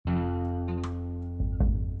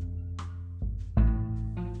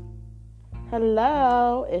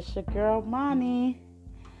Hello, it's your girl Monty.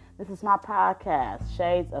 This is my podcast,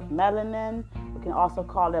 Shades of Melanin. We can also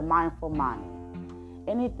call it Mindful Monty.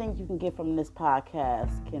 Anything you can get from this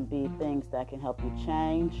podcast can be things that can help you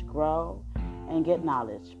change, grow, and get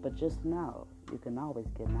knowledge. But just know, you can always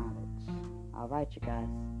get knowledge. All right, you guys.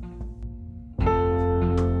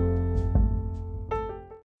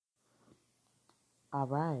 All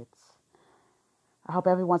right. I hope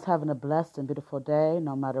everyone's having a blessed and beautiful day,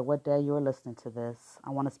 no matter what day you're listening to this.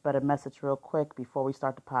 I want to spread a message real quick before we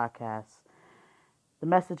start the podcast. The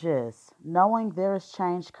message is knowing there is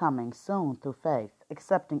change coming soon through faith,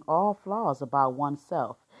 accepting all flaws about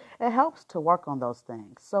oneself. It helps to work on those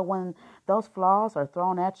things. So when those flaws are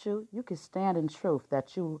thrown at you, you can stand in truth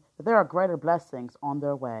that there are greater blessings on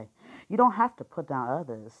their way. You don't have to put down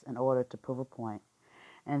others in order to prove a point.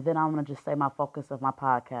 And then I'm going to just say my focus of my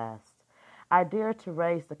podcast. I dare to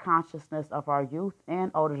raise the consciousness of our youth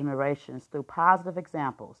and older generations through positive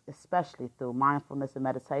examples, especially through mindfulness and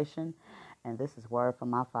meditation. And this is word from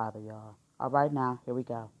my father, y'all. All right, now, here we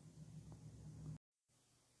go.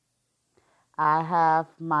 I have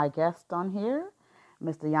my guest on here,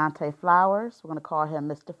 Mr. Yante Flowers. We're going to call him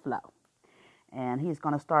Mr. Flow. And he's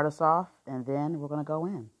going to start us off, and then we're going to go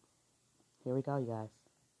in. Here we go, you guys.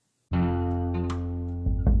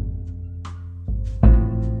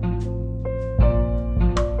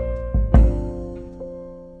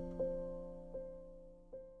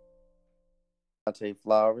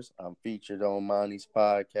 Flowers. I'm featured on Monty's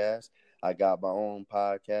podcast. I got my own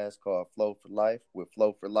podcast called Flow for Life. What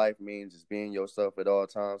Flow for Life means is being yourself at all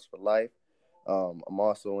times for life. I'm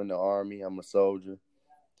also in the Army. I'm a soldier,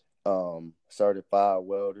 certified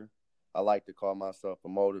welder. I like to call myself a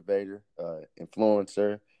motivator,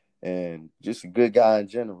 influencer, and just a good guy in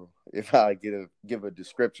general. If I give a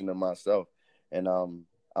description of myself, and I'm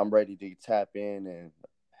ready to tap in and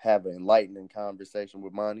have an enlightening conversation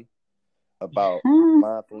with Monty about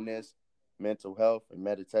mindfulness, mental health, and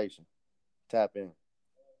meditation. Tap in.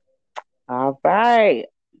 All right.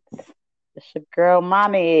 It's your girl,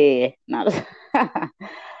 Monty. No,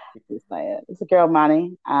 it's a girl,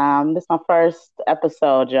 Monty. This is my first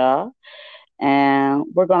episode, y'all. And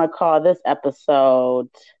we're going to call this episode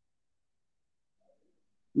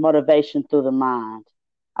Motivation Through the Mind.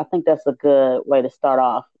 I think that's a good way to start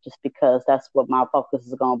off, just because that's what my focus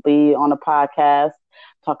is going to be on the podcast,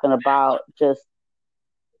 talking about just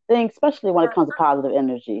things, especially when it comes to positive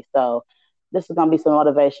energy. So this is going to be some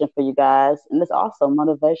motivation for you guys, and it's also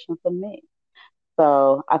motivation for me.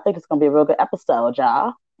 So I think it's going to be a real good episode,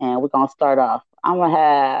 y'all. And we're going to start off. I'm going to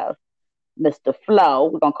have Mr. Flo.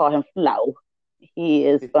 We're going to call him Flo. He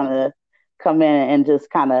is going to come in and just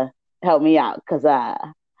kind of help me out because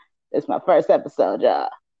it's my first episode, y'all.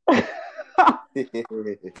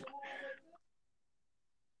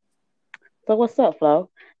 So what's up, Flo?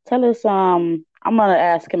 Tell us. I'm gonna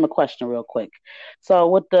ask him a question real quick. So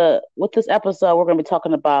with this episode, we're gonna be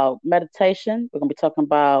talking about meditation. We're gonna be talking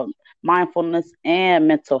about mindfulness and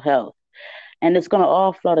mental health, and it's gonna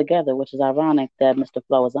all flow together, which is ironic that Mr.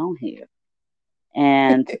 Flo is on here.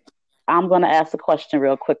 And I'm gonna ask a question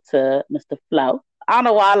real quick to Mr. Flo. I don't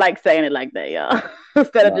know why I like saying it like that, y'all,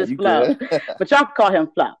 instead of just Flo. But y'all can call him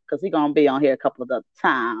Flo because he's gonna be on here a couple of other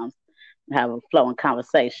times and have a flowing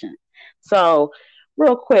conversation. So,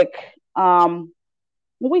 real quick, when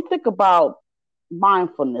we think about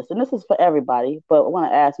mindfulness, and this is for everybody, but I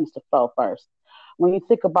want to ask Mr. Flo first. When you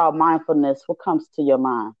think about mindfulness, what comes to your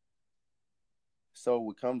mind? So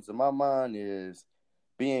what comes to my mind is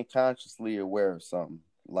being consciously aware of something,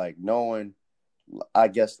 like knowing. I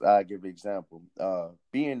guess I'll give an example.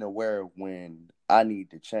 Being aware when I need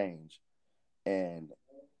to change, and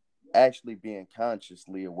actually being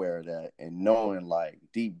consciously aware of that, and knowing like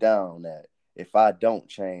deep down that if I don't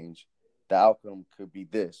change, the outcome could be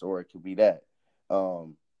this or it could be that.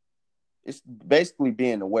 It's basically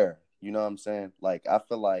being aware. You know what I'm saying? Like I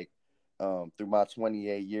feel like through my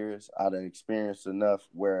 28 years, I've experienced enough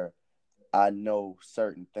where I know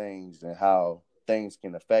certain things and how things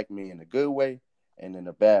can affect me in a good way and in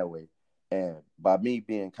a bad way. And by me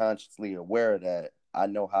being consciously aware of that, I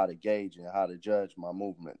know how to gauge and how to judge my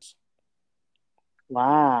movements.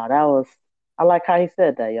 Wow, I like how he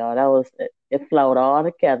said that, y'all. It flowed all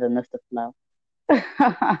together, Mr. Flo.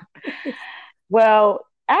 Well,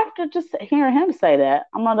 after just hearing him say that,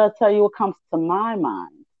 I'm going to tell you what comes to my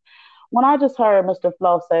mind. When I just heard Mr.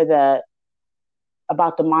 Flo say that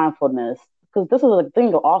about the mindfulness, because this is a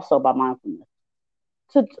thing also about mindfulness,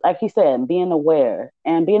 to, like he said, being aware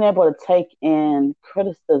and being able to take in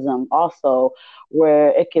criticism also, where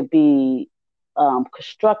it could be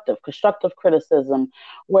constructive criticism,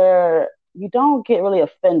 where you don't get really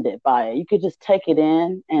offended by it. You could just take it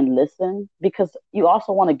in and listen because you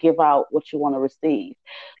also want to give out what you want to receive.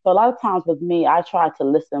 So a lot of times with me, I try to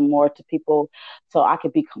listen more to people so I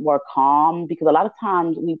could be more calm because a lot of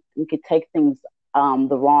times we could take things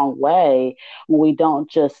the wrong way when we don't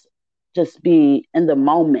just be in the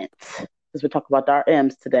moment. As we talk about our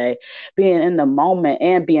M's today, being in the moment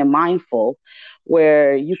and being mindful,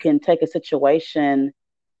 where you can take a situation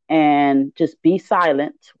and just be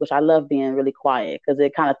silent, which I love being really quiet because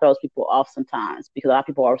it kind of throws people off sometimes because a lot of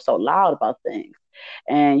people are so loud about things.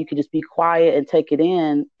 And you can just be quiet and take it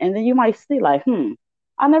in. And then you might see, like,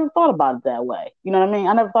 I never thought about it that way. You know what I mean?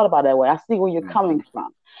 I never thought about it that way. I see where you're Mm-hmm. coming from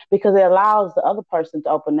because it allows the other person to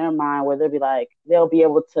open their mind where they'll be like, they'll be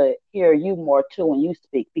able to hear you more too when you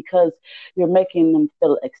speak because you're making them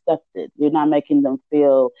feel accepted. You're not making them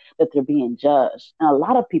feel that they're being judged. And a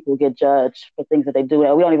lot of people get judged for things that they do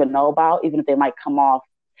that we don't even know about, even if they might come off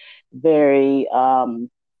very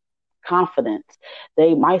confident.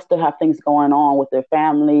 They might still have things going on with their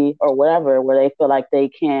family or whatever where they feel like they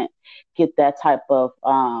can't get that type of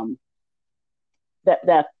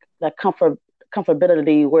that that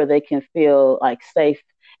comfortability where they can feel like safe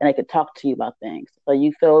and they can talk to you about things. So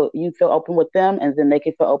you feel open with them and then they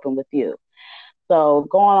can feel open with you. So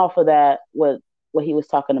going off of that, what he was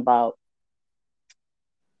talking about,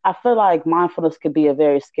 I feel like mindfulness could be a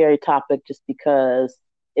very scary topic just because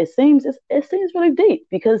it seems really deep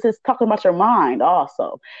because it's talking about your mind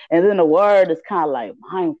also, and then the word is kind of like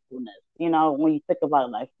mindfulness. You know, when you think about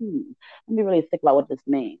it, like, let me really think about what this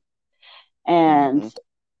means. And Mm-hmm.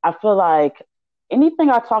 I feel like anything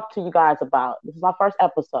I talk to you guys about, this is my first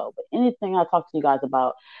episode, but anything I talk to you guys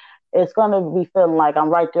about, it's going to be feeling like I'm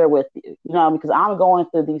right there with you, because I'm going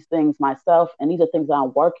through these things myself and these are things that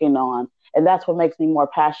I'm working on. And that's what makes me more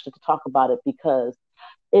passionate to talk about it because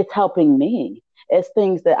it's helping me. It's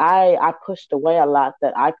things that I pushed away a lot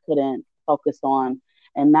that I couldn't focus on.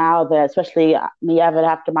 And now that, especially me having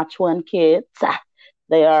after my twin kids,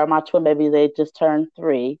 they are my twin babies, they just turned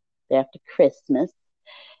 3 day after Christmas.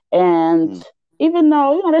 And even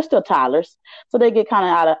though they're still toddlers, so they get kind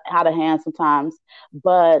of out of hand sometimes.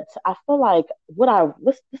 But I feel like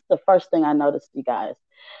this is the first thing I noticed, you guys,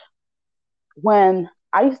 when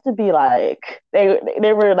I used to be like they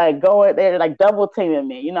were like going, they're like double teaming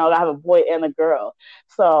me. I have a boy and a girl,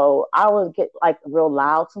 so I would get like real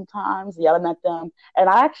loud sometimes, yelling at them. And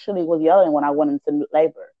I actually was yelling when I went into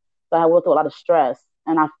labor, so I went through a lot of stress.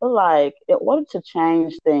 And I feel like in order to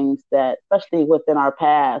change things that, especially within our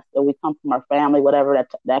past, that we come from our family, whatever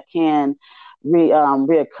that can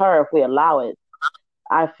reoccur if we allow it.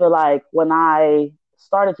 I feel like when I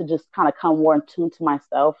started to just kind of come more in tune to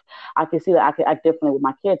myself, I can see that I can act differently with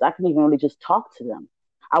my kids. I can even really just talk to them.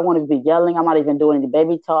 I want to be yelling. I'm not even doing any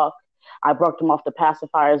baby talk. I broke them off the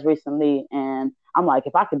pacifiers recently, and I'm like,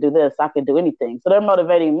 if I could do this, I could do anything. So they're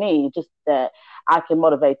motivating me, just that I can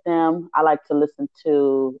motivate them. I like to listen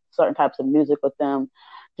to certain types of music with them,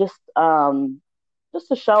 just just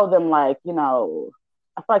to show them, like, I feel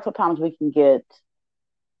like sometimes we can get,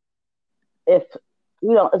 if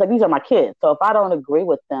it's like these are my kids. So if I don't agree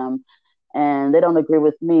with them and they don't agree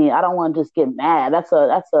with me, I don't want to just get mad. That's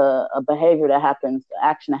a behavior that happens,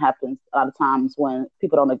 action that happens a lot of times when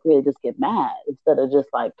people don't agree. They just get mad instead of just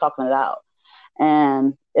like talking it out.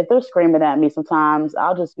 And if they're screaming at me sometimes,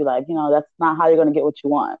 I'll just be like, that's not how you're going to get what you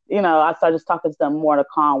want. I start just talking to them more in a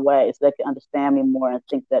calm way so they can understand me more and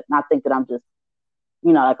not think that I'm just,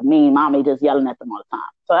 like a mean mommy just yelling at them all the time.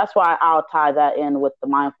 So that's why I'll tie that in with the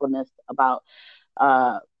mindfulness about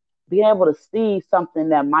uh, being able to see something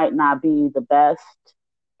that might not be the best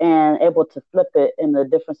and able to flip it in a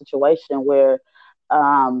different situation where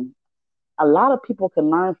um, a lot of people can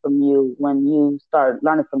learn from you when you start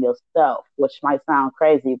learning from yourself, which might sound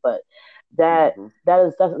crazy, but that Mm-hmm.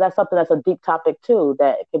 that's something that's a deep topic too.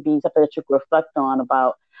 That it could be something that you can reflect on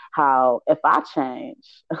about how if I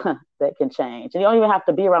change, that can change. And you don't even have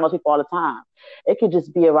to be around those people all the time. It could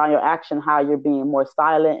just be around your action, how you're being more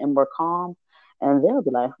silent and more calm, and they'll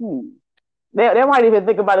be like, They might even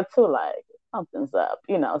think about it too, like something's up,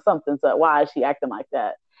 something's up. Why is she acting like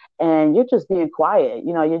that? And you're just being quiet,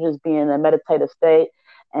 you're just being in a meditative state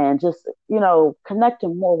and just,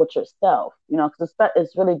 connecting more with yourself, because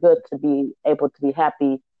it's really good to be able to be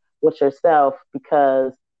happy with yourself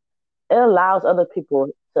because it allows other people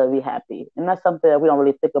to be happy. And that's something that we don't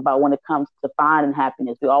really think about when it comes to finding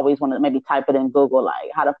happiness. We always want to maybe type it in Google,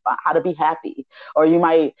 like how to be happy. Or you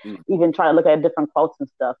might even try to look at different quotes and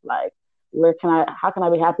stuff like, how can I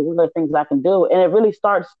be happy? What are the things I can do? And it really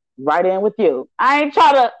starts right in with you. I ain't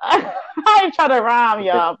trying to rhyme,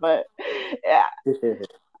 y'all, but yeah.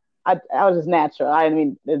 I was just natural. I didn't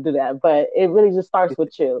mean to do that, but it really just starts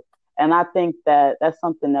with you. And I think that that's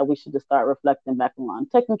something that we should just start reflecting back on,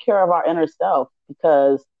 taking care of our inner self,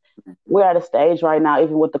 because we're at a stage right now,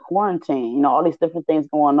 even with the quarantine, all these different things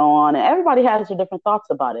going on, and everybody has their different thoughts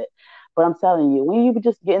about it. But I'm telling you, when you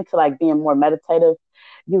just get into like being more meditative,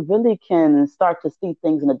 you really can start to see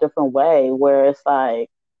things in a different way where it's like,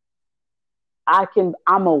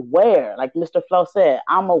 I'm aware, like Mr. Flo said,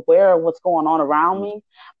 I'm aware of what's going on around me,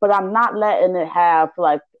 but I'm not letting it have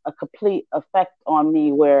like a complete effect on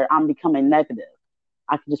me where I'm becoming negative.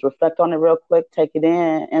 I can just reflect on it real quick, take it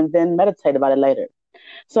in, and then meditate about it later.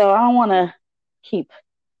 So I don't want to keep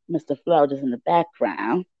Mr. Flo just in the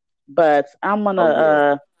background, but I'm gonna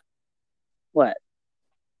Oh yeah. what?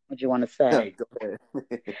 What do you want to say? Go ahead.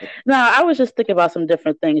 No, I was just thinking about some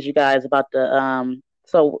different things, you guys, about the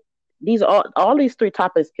so these all these three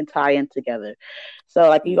topics can tie in together. So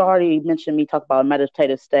like you Mhm. already mentioned me talk about a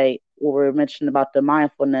meditative state, where we mentioned about the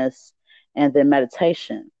mindfulness and then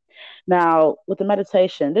meditation. Now, with the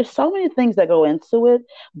meditation, there's so many things that go into it,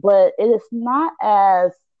 but it is not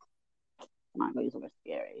as I'm not gonna use the word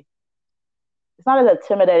scary. It's not as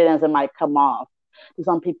intimidating as it might come off to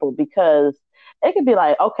some people, because it could be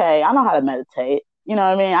like, okay, I know how to meditate. You know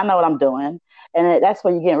what I mean? I know what I'm doing. And that's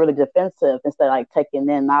when you get really defensive instead of like taking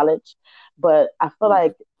in knowledge. But I feel Mhm.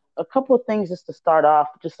 like a couple of things just to start off,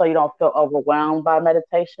 just so you don't feel overwhelmed by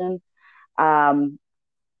meditation. Um,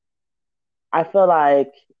 I feel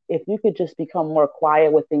like if you could just become more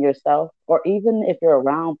quiet within yourself, or even if you're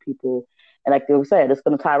around people, and like you said, it's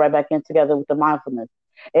going to tie right back in together with the mindfulness.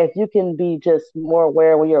 If you can be just more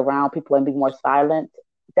aware when you're around people and be more silent,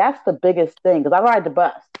 that's the biggest thing. Because I ride the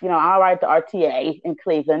bus, I ride the RTA in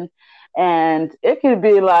Cleveland, and it can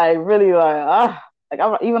be like really like,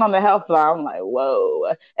 like even on the health line, I'm like,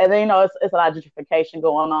 whoa. And then it's a lot of gentrification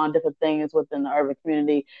going on, different things within the urban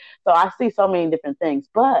community. So I see so many different things,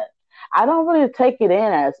 but I don't really take it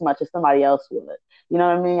in as much as somebody else would. You know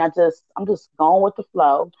what I mean? I'm just going with the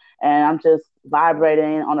flow, and I'm just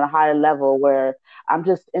vibrating on a higher level where I'm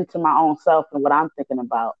just into my own self and what I'm thinking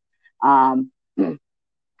about. Um,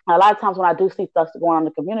 a lot of times when I do see stuff going on in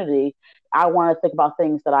the community, I want to think about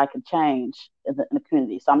things that I can change in the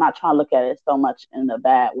community. So I'm not trying to look at it so much in a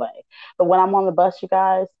bad way. But when I'm on the bus, you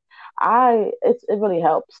guys, it really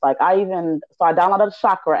helps. Like I downloaded the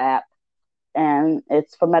Chakra app, and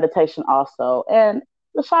it's for meditation also. And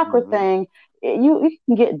the chakra Mhm. thing, you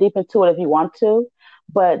can get deep into it if you want to,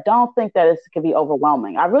 but don't think that it can be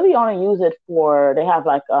overwhelming. I really only use it for they have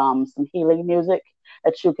like some healing music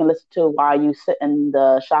that you can listen to while you sit in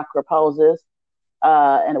the chakra poses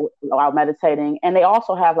and while meditating. And they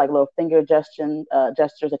also have like little finger gestures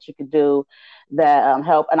that you could do that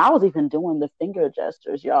help. And I was even doing the finger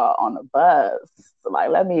gestures, y'all, on the bus. So,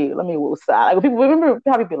 like, let me woo side. Like people remember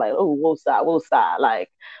how people be like, oh, woo side.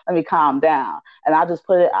 Like, let me calm down. And I just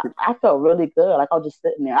put it. I felt really good. Like I was just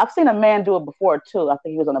sitting there. I've seen a man do it before too. I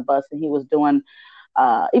think he was on a bus and he was doing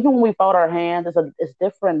even when we fold our hands, it's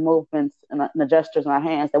different movements and the gestures in our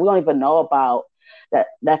hands that we don't even know about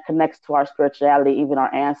that connects to our spirituality, even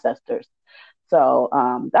our ancestors. So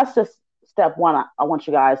that's just step one. I want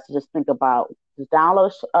you guys to just think about. Just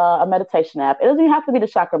download a meditation app. It doesn't even have to be the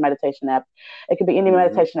chakra meditation app. It could be any Mhm.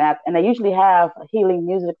 meditation app, and they usually have healing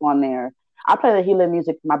music on there. I play the healing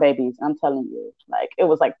music for my babies. I'm telling you, like it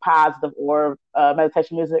was like positive or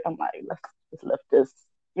meditation music. I'm like, let's lift this,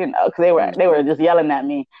 because they were Mhm. just yelling at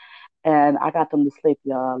me, and I got them to sleep,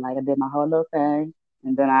 y'all. Like I did my whole little thing,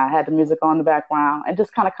 and then I had the music on in the background, and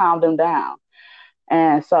just kind of calmed them down.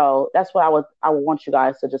 And so that's what I would want you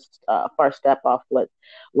guys to just first step off with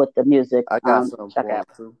the music. I got something Check for out.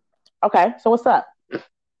 him too. Okay, so what's up?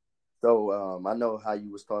 So I know how you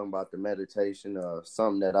was talking about the meditation.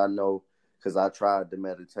 Something that I know because I tried the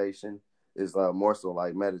meditation is more so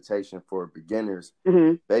like meditation for beginners.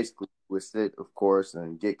 Hmm. Basically, we sit, of course,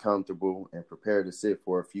 and get comfortable and prepare to sit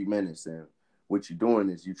for a few minutes. And what you're doing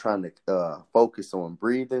is you're trying to focus on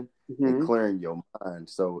breathing and Hmm. clearing your mind.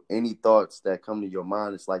 So any thoughts that come to your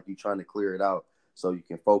mind, it's like you're trying to clear it out so you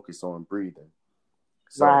can focus on breathing.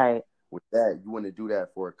 So Right. with that, you want to do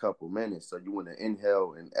that for a couple minutes. So you want to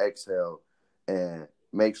inhale and exhale and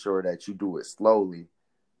make sure that you do it slowly.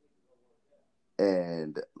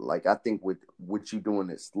 And like I think with you doing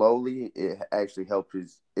it slowly, it actually it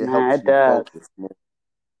Nah, helps it you does. focus more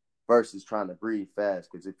versus trying to breathe fast.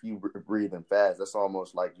 Because if you breathing fast, that's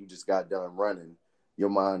almost like you just got done running. Your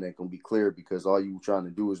mind ain't gonna be clear because all you trying to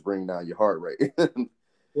do is bring down your heart rate.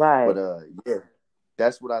 Right. But yeah,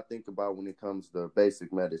 that's what I think about when it comes to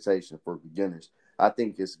basic meditation for beginners. I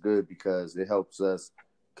think it's good because it helps us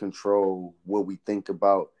control what we think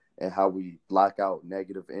about and how we block out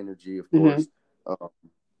negative energy, of Hmm. course, um,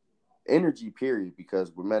 energy period,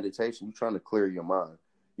 because with meditation you're trying to clear your mind,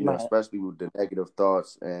 Right. especially with the negative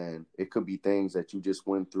thoughts, and it could be things that you just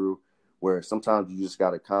went through where sometimes you just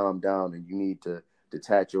got to calm down and you need to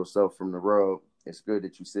detach yourself from the world. It's good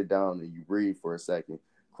that you sit down and you breathe for a second,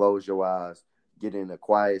 close your eyes, get in a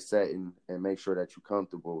quiet setting, and make sure that you're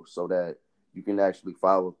comfortable so that you can actually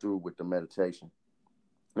follow through with the meditation.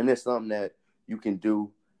 And it's something that you can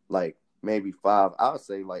do like maybe five, I would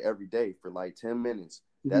say like every day for like 10 minutes.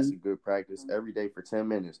 That's Hmm. a good practice. Every day for 10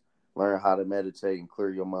 minutes, learn how to meditate and clear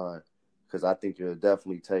your mind. Because I think it'll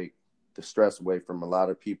definitely take the stress away from a lot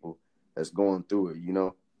of people that's going through it.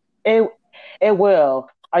 It it will.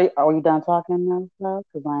 Are you done talking now?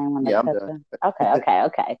 Because I ain't want to Yeah, I'm cut done. you. Okay, okay,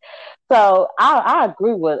 okay. So I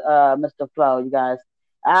agree with Mr. Flo, you guys.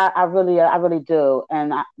 I really do.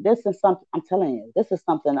 And this is something I'm telling you. This is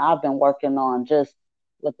something I've been working on just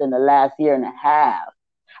within the last year and a half.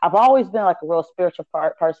 I've always been like a real spiritual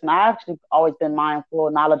person. I actually always been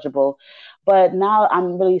mindful, knowledgeable, but now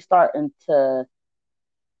I'm really starting to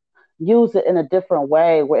use it in a different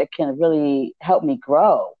way where it can really help me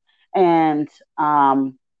grow. And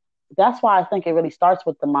um, that's why I think it really starts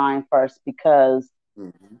with the mind first, because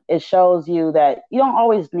Mm-hmm. it shows you that you don't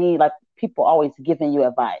always need like people always giving you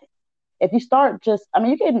advice. If you start just, I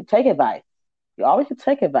mean, you can take advice. You always can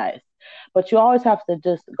take advice, but you always have to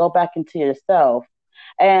just go back into yourself.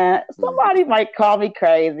 And Mm-hmm. somebody might call me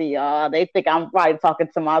crazy, y'all. They think I'm probably talking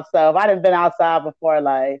to myself. I done been outside before,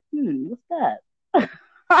 like, what's that?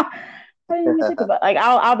 What do you think about? Like,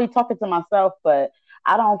 I'll be talking to myself, but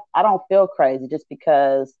I don't feel crazy just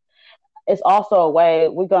because it's also a way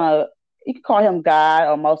you can call him God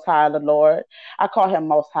or Most High, the Lord. I call him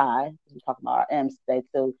Most High. We talk about our M's today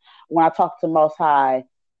too. When I talk to Most High,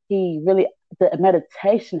 the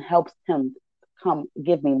meditation helps him come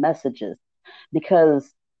give me messages,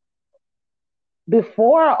 because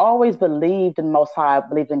before I always believed in Most High, I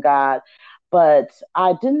believed in God, but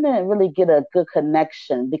I didn't really get a good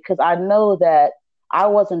connection because I know that I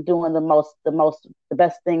wasn't doing the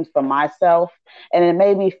best things for myself, and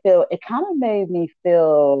it kind of made me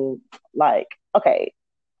feel like, okay,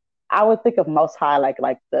 I would think of Most High like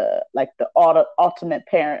the ultimate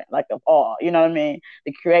parent, like of all, you know what I mean,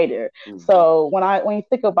 the creator. Mm-hmm. So when you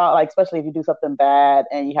think about, like, especially if you do something bad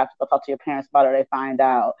and you have to go talk to your parents about it, or they find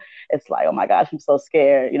out, it's like, oh my gosh, I'm so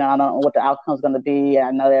scared. I don't know what the outcome's going to be.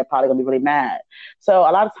 I know they're probably going to be really mad. So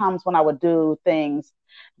a lot of times when I would do things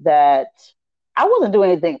that I wasn't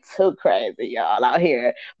doing anything too crazy, y'all, out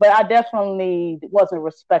here, but I definitely wasn't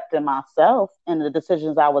respecting myself and the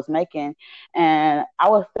decisions I was making. And I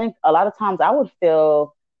would think a lot of times I would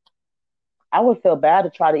feel bad to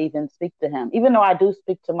try to even speak to him, even though I do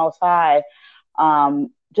speak to Most High,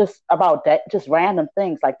 just about that, just random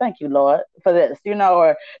things like "Thank you, Lord, for this,"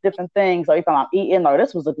 or different things, or if I'm eating, or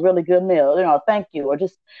 "This was a really good meal," "Thank you," or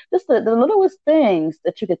just the littlest things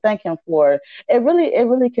that you could thank Him for. It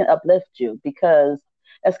really can uplift you, because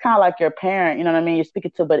it's kind of like your parent, you know what I mean? You're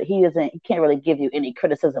speaking to, but he can't really give you any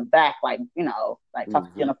criticism back, like, like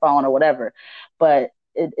talking to you on Mm-hmm. the phone or whatever. But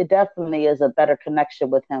it definitely is a better connection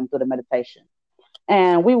with Him through the meditation.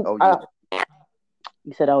 And Oh yeah.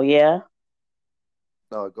 you said, "Oh yeah."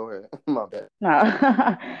 No, go ahead. My bad. No,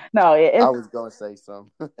 no, I it's was gonna say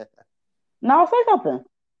something. no. Say something.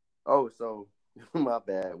 Oh, so my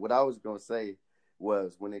bad. What I was gonna say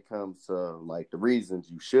was, when it comes to like the reasons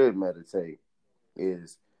you should meditate,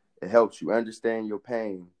 is it helps you understand your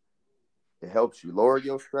pain. It helps you lower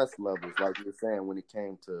your stress levels, like you were saying when it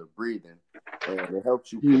came to breathing, and it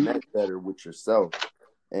helps you Mm-hmm. connect better with yourself.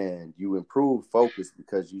 And you improve focus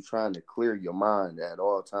because you're trying to clear your mind at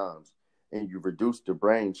all times, and you reduce the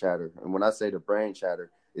brain chatter. And when I say the brain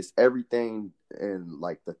chatter, it's everything and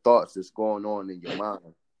like the thoughts that's going on in your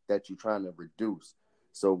mind that you're trying to reduce.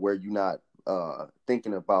 So where you're not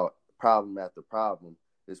thinking about problem after problem,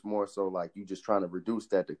 it's more so like you just trying to reduce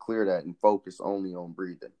that, to clear that and focus only on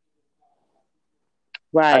breathing.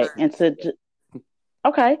 I Right. just want And to say to that.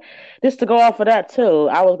 okay, just to go off of that too,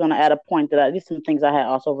 I was gonna add a point these some things I had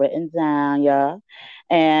also written down, y'all.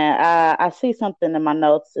 And I see something in my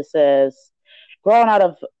notes that says growing out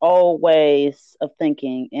of old ways of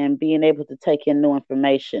thinking and being able to take in new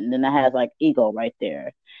information. Then it has like ego right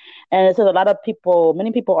there. And it says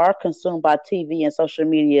many people are consumed by TV and social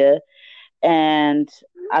media. And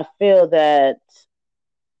I feel that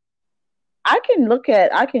I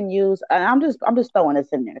can use, and I'm just throwing this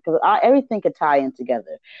in there because everything could tie in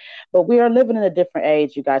together. But we are living in a different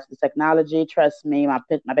age, you guys, with technology. Trust me, my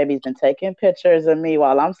baby's been taking pictures of me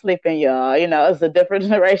while I'm sleeping, y'all. It's a different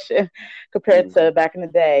generation compared Mm-hmm. to back in the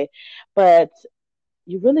day. But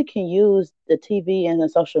you really can use the TV and the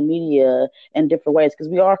social media in different ways because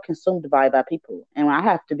we are consumed by people. And I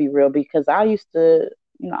have to be real because I used to,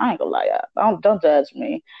 I ain't gonna lie, don't judge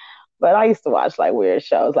me. But I used to watch like weird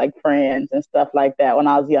shows like Friends and stuff like that when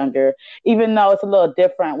I was younger. Even though it's a little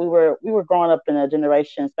different, we were growing up in a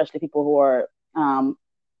generation, especially people who are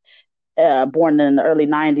born in the early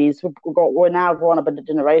 90s. We're now growing up in a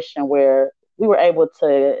generation where we were able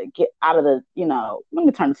to get out of let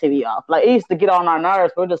me turn the TV off. Like, it used to get on our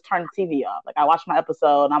nerves, but we just turn the TV off. Like, I watch my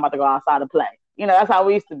episode and I'm about to go outside and play. That's how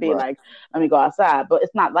we used to be. Right. Like, let me go outside. But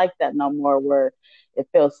it's not like that no more, where it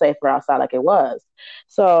feels safer outside like it was.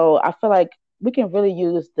 So I feel like we can really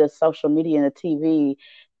use the social media and the TV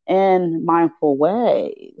in mindful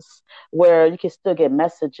ways where you can still get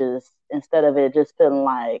messages instead of it just feeling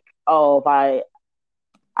like, oh, if I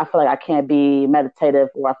feel like I can't be meditative,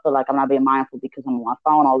 or I feel like I'm not being mindful because I'm on my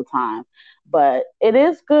phone all the time. But it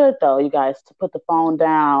is good though, you guys, to put the phone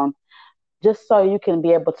down just so you can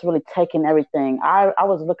be able to really take in everything. I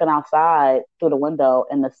was looking outside through the window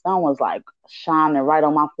and the sun was like shining right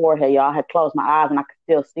on my forehead, y'all. I had closed my eyes and I could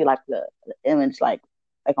still see like the image, like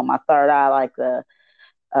on my third eye, like the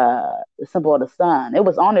symbol of the sun. It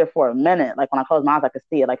was on there for a minute. Like, when I closed my eyes, I could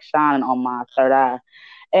see it like shining on my third eye.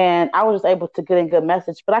 And I was just able to get in good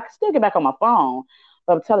message, but I could still get back on my phone.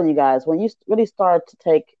 But I'm telling you guys, when you really start to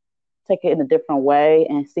take it in a different way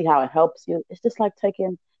and see how it helps you, it's just like think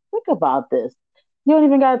about this. You don't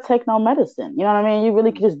even got to take no medicine. You know what I mean? You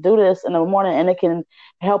really can just do this in the morning and it can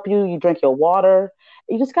help you. You drink your water.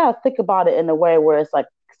 You just got to think about it in a way where it's like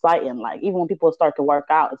exciting. Like, even when people start to work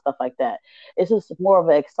out and stuff like that, it's just more of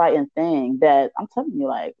an exciting thing that I'm telling you,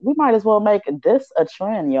 like, we might as well make this a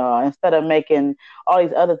trend, y'all, instead of making all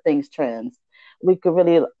these other things trends. We could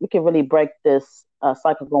really break this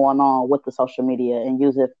cycle going on with the social media and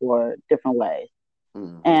use it for different ways.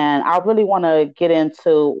 Mm-hmm. And I really want to get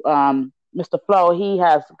into Mr. Flo. He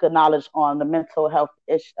has good knowledge on the mental health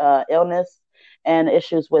illness and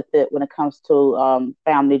issues with it when it comes to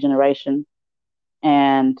family generation.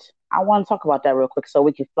 And I want to talk about that real quick so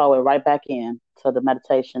we can flow it right back in to the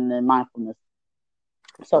meditation and mindfulness.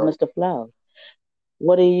 So, So, Mr. Flo,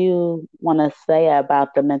 what do you want to say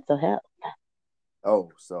about the mental health?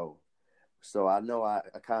 oh, so I know I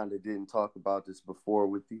kind of didn't talk about this before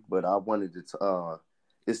with you, but I wanted to.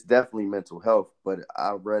 It's definitely mental health, but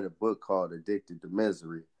I read a book called Addicted to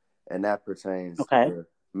Misery, and that pertains Okay. to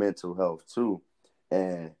mental health too,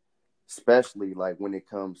 and especially like when it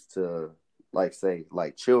comes to, like, say,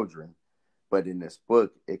 like children. But in this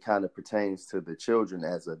book, it kind of pertains to the children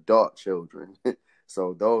as adult children.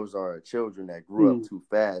 So those are children that grew up Hmm. too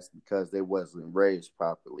fast because they wasn't raised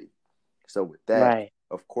properly. So with that, Right.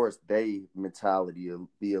 of course, they mentality will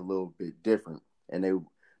be a little bit different, and of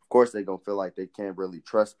course, they're gonna feel like they can't really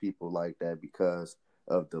trust people like that because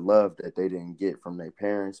of the love that they didn't get from their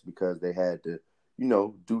parents because they had to,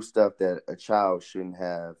 do stuff that a child shouldn't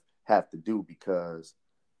have to do because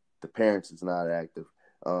the parents is not active.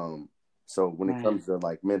 Um, so when it Right. comes to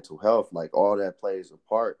like mental health, like all that plays a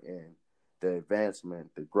part in the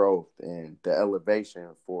advancement, the growth, and the elevation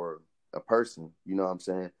for a person. You know what I'm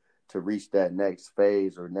saying? To reach that next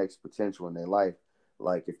phase or next potential in their life.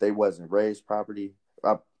 Like if they wasn't raised property,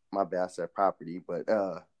 my bad, I said property, but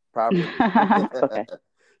properly. It's okay.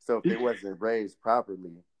 So if they wasn't raised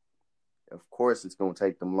properly, of course it's going to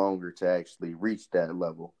take them longer to actually reach that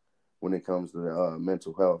level when it comes to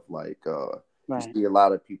mental health. Like you Right. see a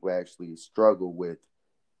lot of people actually struggle with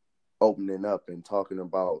opening up and talking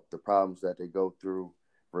about the problems that they go through,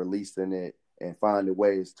 releasing it, and finding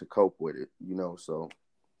ways to cope with it. So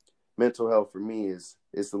mental health for me is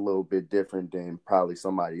it's a little bit different than probably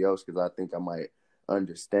somebody else because I think I might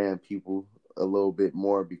understand people a little bit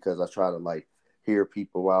more because I try to like hear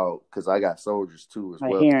people out because I got soldiers too as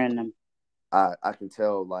Right. well. Hearing them. I can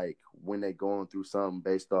tell like when they going through something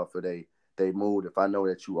based off of they mood. If I know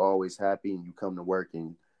that you always happy and you come to work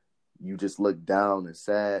and you just look down and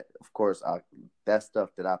sad, of course that's stuff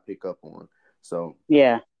that I pick up on. So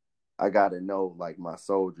Yeah. I gotta know like my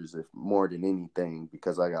soldiers if more than anything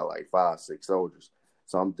because I got like 5, 6 soldiers.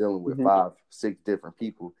 So I'm dealing with Hmm. 5, 6 different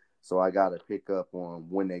people. So I gotta pick up on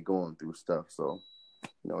when they going through stuff. So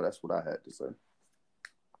that's what I had to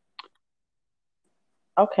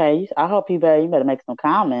Okay. I hope you better make some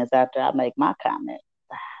comments after I make my comment.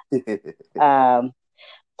 say. Um,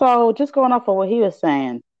 so just going off of what he was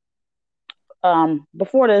saying,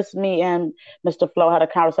 before this, me and Mr. Flo had a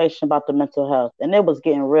conversation about the mental health, and it was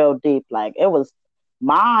getting real deep. Like, it was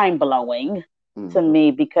mind blowing to Mm-hmm.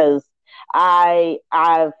 me because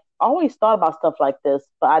I've always thought about stuff like this,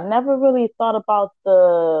 but I never really thought about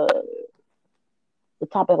the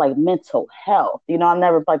topic like mental health. I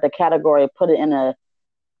never like the category, put it in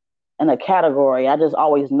a category. I just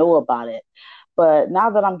always knew about it. But now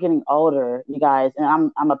that I'm getting older, you guys,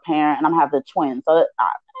 and I'm a parent and I'm having twins, so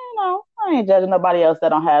I ain't judging nobody else that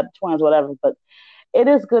don't have twins, whatever. But it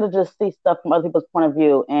is good to just see stuff from other people's point of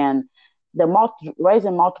view, and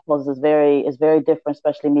raising multiples is very different,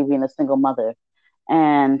 especially me being a single mother.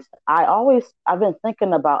 And I've been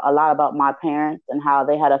thinking about a lot about my parents and how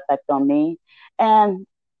they had an effect on me, and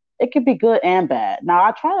it could be good and bad. Now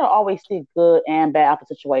I try to always see good and bad out the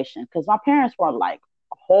situation because my parents weren't like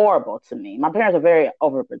horrible to me. My parents are very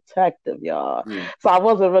overprotective, y'all. Mm. So I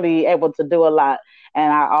wasn't really able to do a lot,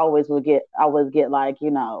 and I always get like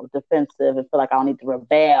defensive and feel like I don't need to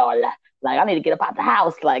rebel. Like I need to get up out the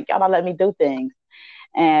house. Like y'all don't let me do things.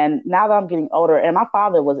 And now that I'm getting older, and my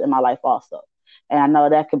father was in my life also, and I know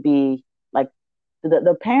that could be like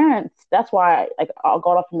the parents. That's why like I'll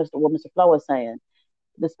go off from what Mr. Flo was saying.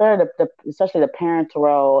 The spirit of especially the parent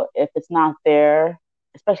role, if it's not there,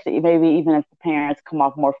 especially maybe even if the parents come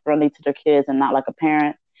off more friendly to their kids and not like a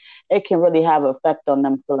parent, it can really have an effect on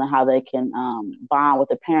them feeling how they can bond with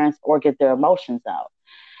the parents or get their emotions out.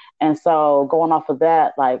 And so going off of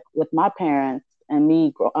that, like with my parents and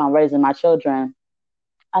me raising my children,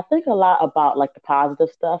 I think a lot about like the positive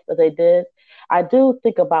stuff that they did. I did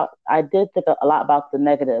think a lot about the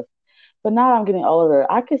negative, but now that I'm getting older,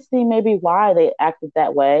 I can see maybe why they acted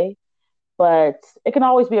that way, but it can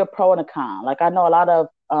always be a pro and a con. Like I know a lot of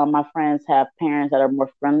my friends have parents that are more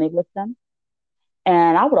friendly with them,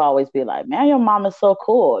 and I would always be like, "Man, your mom is so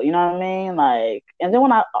cool." You know what I mean? Like, and then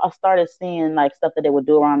when I started seeing like stuff that they would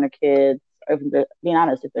do around their kids, or if being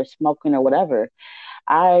honest, if they're smoking or whatever,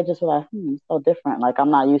 I just was like, so different. Like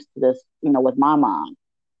I'm not used to this, with my mom.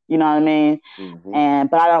 You know what I mean? Mm-hmm.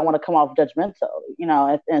 But I don't want to come off judgmental.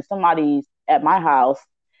 If somebody's at my house,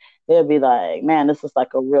 they'll be like, man, this is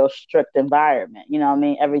like a real strict environment. You know what I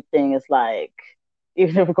mean? Everything is like,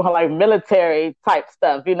 even if we're going like military type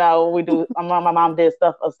stuff, we do, my mom did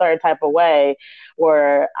stuff a certain type of way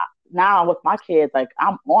where now with my kids, like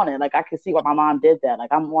I'm on it. Like I can see why my mom did that.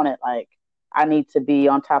 Like I'm on it. Like I need to be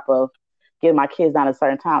on top of getting my kids down at a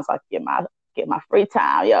certain time so I can get my free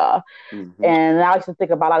time, y'all. Mm-hmm. And I used to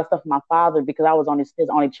think about a lot of stuff with my father because I was only his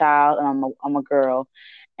only child and I'm a girl.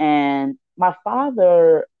 And my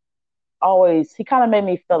father always he kind of made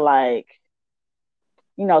me feel like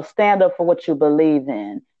stand up for what you believe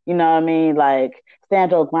in. You know what I mean? Like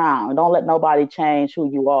stand your ground. Don't let nobody change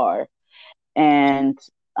who you are. And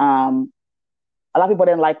um, a lot of people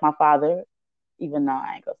didn't like my father, even though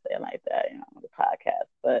I ain't gonna say it like that, on the podcast.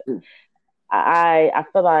 But I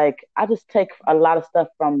feel like I just take a lot of stuff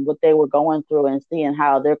from what they were going through and seeing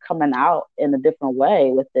how they're coming out in a different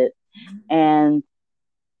way with it. And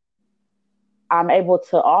I'm able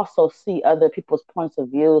to also see other people's points of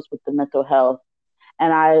views with the mental health.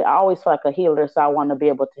 And I always feel like a healer, so I want to be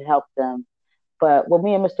able to help them. But with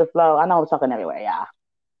me and Mr. Flo, I know we're talking everywhere, yeah.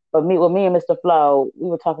 But with me and Mr. Flo, we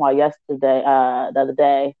were talking about the other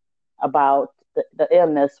day, about the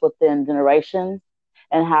illness within generations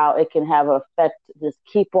and how it can have an effect, just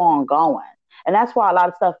keep on going. And that's why a lot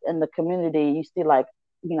of stuff in the community, you see, like,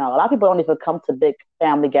 a lot of people don't even come to big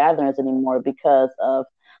family gatherings anymore because of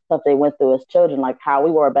stuff they went through as children, like how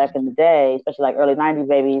we were back in the day, especially like early 90s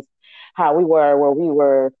babies, how we were, where we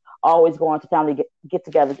were always going to family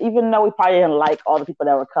get-togethers, even though we probably didn't like all the people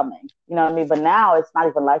that were coming. You know what I mean? But now it's not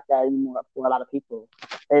even like that anymore for a lot of people.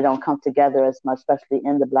 They don't come together as much, especially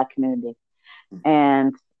in the Black community.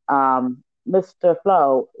 And Mr.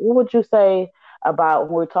 Flo, what would you say about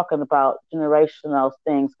when we're talking about generational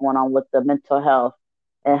things going on with the mental health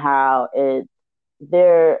and how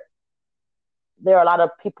there there are a lot of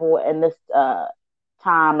people in this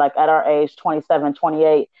time, like at our age, 27,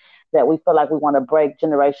 28, that we feel like we want to break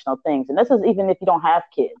generational things. And this is even if you don't have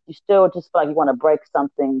kids, you still just feel like you want to break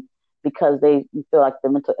something because you feel like the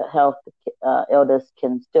mental health illness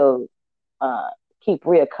can still uh, keep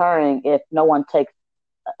reoccurring if no one takes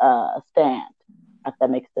a stand, if that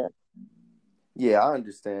makes sense. Yeah, I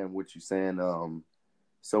understand what you're saying.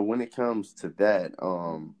 So when it comes to that,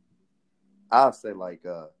 I'll say like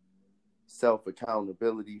self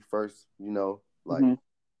accountability first. Like Mm-hmm.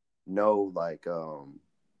 know like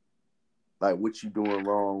what you doing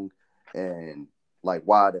wrong, and like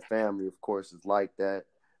why the family, of course, is like that.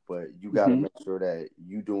 But you got to Mm-hmm. make sure that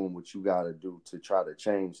you doing what you got to do to try to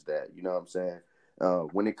change that. You know what I'm saying?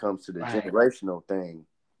 When it comes to the Right. generational thing,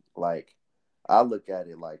 like I look at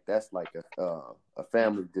it like that's like a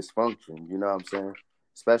family dysfunction. You know what I'm saying?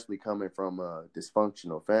 Especially coming from a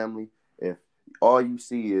dysfunctional family. If all you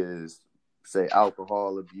see is say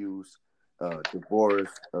alcohol abuse,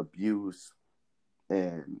 divorce, abuse,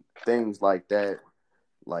 and things like that.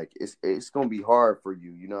 Like it's gonna be hard for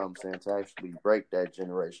you, you know what I'm saying, to actually break that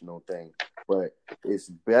generational thing. But it's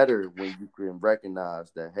better when you can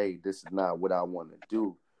recognize that, hey, this is not what I want to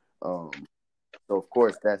do. Um, so of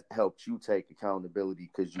course that helps you take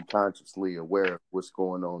accountability because you consciously aware of what's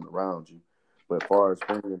going on around you. But as far as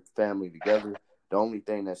bringing the family together, the only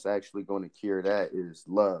thing that's actually going to cure that is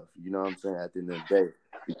love. You know what I'm saying? At the end of the day,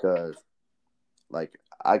 because like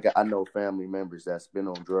I know family members that's been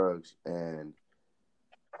on drugs, and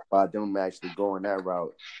by them actually going that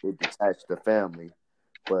route, it detached the family.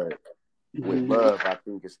 But with Mm-hmm. love, I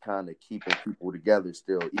think it's kind of keeping people together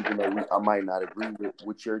still, even though I might not agree with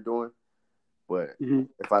what you're doing. But Mm-hmm.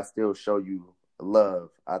 if I still show you love,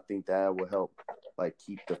 I think that will help, like,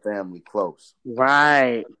 keep the family close,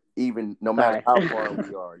 Right. even no matter Right. how far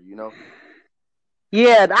we are. You know?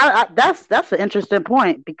 Yeah, that's an interesting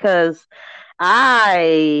point because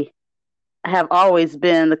I have always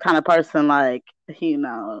been the kind of person like, you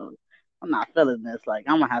know, I'm not feeling this. Like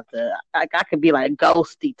I'm gonna have to. I could be like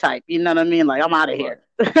ghosty type. You know what I mean? Like I'm out of Right. here.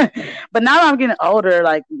 But now that I'm getting older,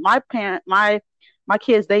 like my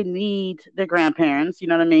kids, they need their grandparents. You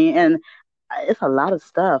know what I mean? And it's a lot of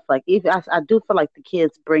stuff. Like if I do feel like the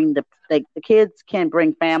kids bring the kids can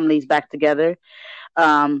bring families back together,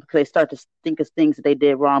 because they start to think of things that they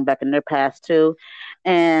did wrong back in their past too.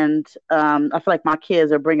 And I feel like my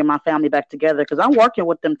kids are bringing my family back together because I'm working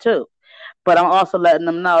with them too. But I'm also letting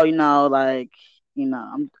them know, like,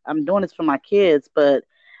 I'm doing this for my kids, but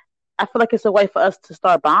I feel like it's a way for us to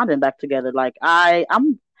start bonding back together. Like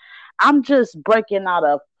I'm just breaking out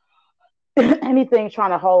of anything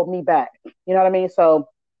trying to hold me back. You know what I mean? So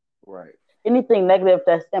Right. anything negative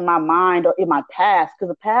that's in my mind or in my past, because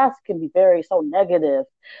the past can be very so negative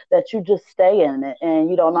that you just stay in it and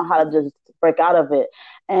you don't know how to Mm-hmm. just break out of it.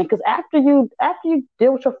 And because after you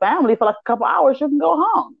deal with your family for like a couple hours, you can go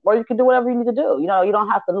home or you can do whatever you need to do. You don't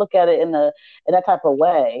have to look at it in that type of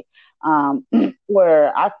way.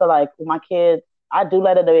 Where I feel like with my kids, I do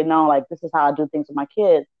let it know like this is how I do things with my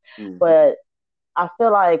kids, Mm-hmm. but I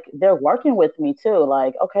feel like they're working with me too.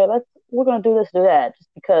 Like, okay, we're gonna do this, do that, just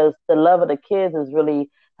because the love of the kids is really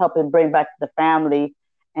helping bring back the family,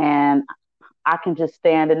 and I can just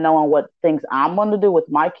stand and knowing what things I'm going to do with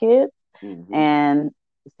my kids Mm-hmm. and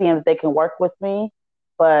seeing if they can work with me.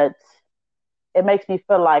 But it makes me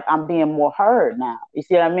feel like I'm being more heard now. You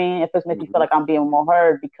see what I mean? It just makes me feel Mm-hmm. like I'm being more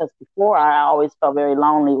heard because before I always felt very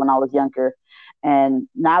lonely when I was younger. And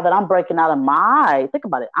now that I'm breaking out of think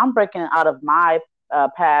about it, I'm breaking out of my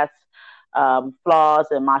past flaws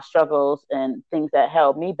and my struggles and things that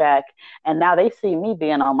held me back. And now they see me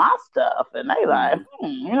being on my stuff and they like, Mm-hmm.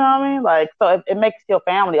 you know what I mean? Like, so it makes your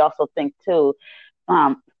family also think too,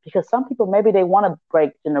 because some people maybe they want to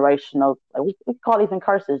break generational, like we call even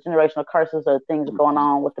curses, generational curses or things going Mm-hmm.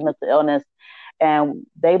 on with the mental illness, and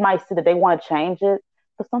they might see that they want to change it,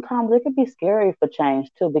 but sometimes it can be scary for change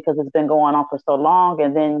too because it's been going on for so long,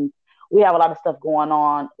 and then we have a lot of stuff going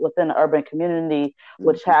on within the urban community,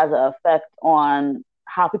 which Mm-hmm. has an effect on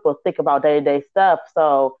how people think about day to day stuff.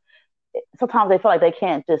 So sometimes they feel like they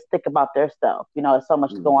can't just think about their stuff. There's so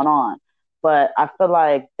much Mm-hmm. going on. But I feel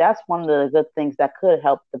like that's one of the good things that could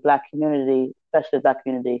help the Black community, especially the Black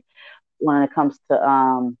community, when it comes to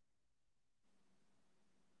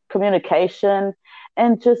communication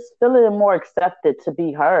and just feeling more accepted to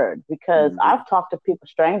be heard. Because Mm-hmm. I've talked to people,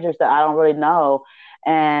 strangers that I don't really know,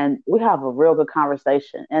 and we have a real good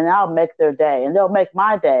conversation, and I'll make their day, and they'll make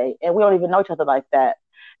my day, and we don't even know each other like that,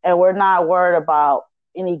 and we're not worried about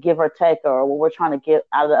any give or take or what we're trying to get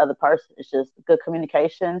out of the other person. It's just good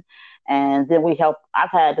communication, and then we help.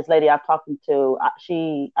 I've had this lady I've talked to.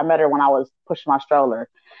 I met her when I was pushing my stroller,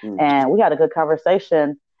 Mm-hmm. and we had a good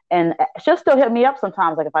conversation, and she'll still hit me up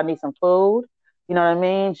sometimes, like if I need some food. You know what I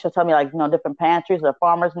mean? She'll tell me like, different pantries or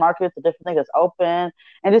farmers markets or different things that's open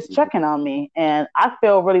and just checking on me. And I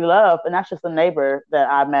feel really loved. And that's just a neighbor that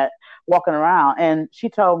I met walking around. And she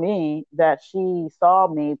told me that she saw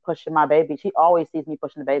me pushing my baby. She always sees me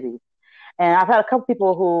pushing the baby. And I've had a couple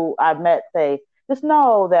people who I've met say, just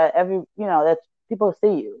know that that people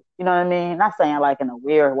see you. You know what I mean? Not saying like in a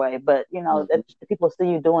weird way, but Mm-hmm. that people see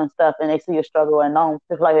you doing stuff and they see your struggle and don't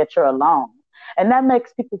feel like that you're alone. And that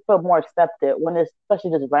makes people feel more accepted when it's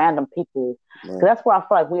especially just random people. Because Man, that's where I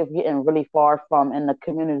feel like we're getting really far from in the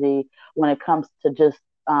community when it comes to just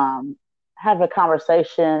having a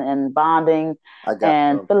conversation and bonding I got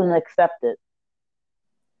and something. feeling accepted.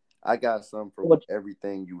 I got something from Which,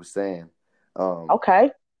 everything you were saying. Um,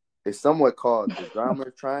 okay. It's somewhat called the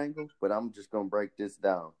drama triangle, but I'm just gonna break this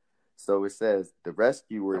down. So it says the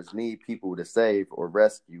rescuers need people to save or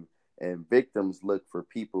rescue, and victims look for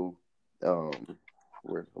people. Um,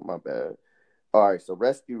 Where's my bad? All right, so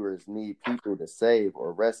rescuers need people to save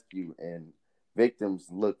or rescue, and victims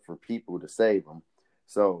look for people to save them.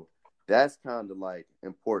 So that's kind of like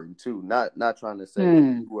important too. Not trying to say that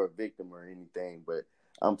Hmm. you are a victim or anything, but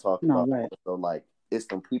I'm talking No, about right. also like it's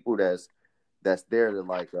some people that's there to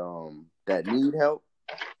like that need help,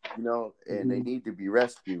 and they Hmm. need to be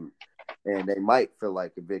rescued, and they might feel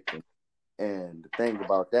like a victim. And the thing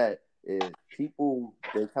about that is people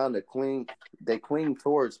they cling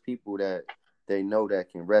towards people that they know that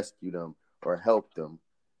can rescue them or help them.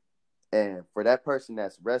 And for that person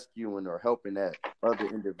that's rescuing or helping that other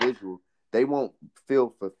individual, they won't feel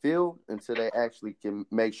fulfilled until they actually can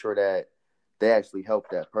make sure that they actually help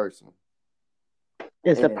that person.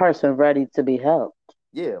 Is the And person ready to be helped?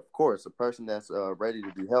 yeah, of course, a person that's ready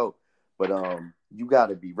to be helped, but you got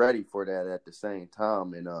to be ready for that at the same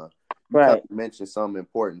time. And you kind Right. of mentioned something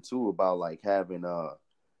important too about like having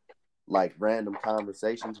like random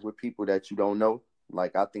conversations with people that you don't know.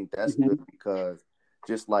 Like I think that's good Hmm. because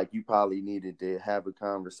just like you probably needed to have a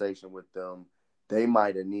conversation with them, they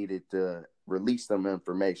might have needed to release some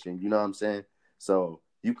information. You know what I'm saying? So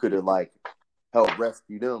you could have like helped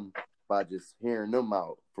rescue them by just hearing them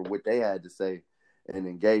out for what they had to say and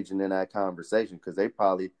engaging in that conversation because they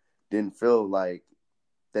probably didn't feel like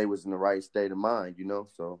they was in the right state of mind.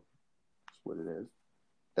 So that's what it is.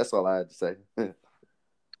 That's all I had to say.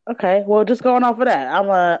 Okay. Well, just going off of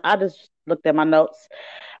that, I just looked at my notes.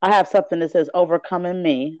 I have something that says "overcoming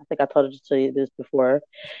me." I think I told you this before,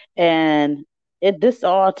 and this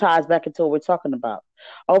all ties back into what we're talking about.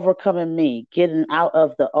 Overcoming me, getting out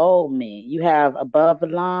of the old me. You have above the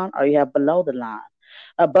line or you have below the line.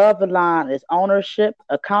 Above the line is ownership,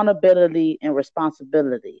 accountability, and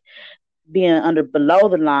responsibility. Being under below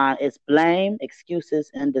the line is blame, excuses,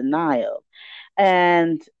 and denial.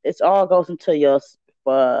 And it's all goes into your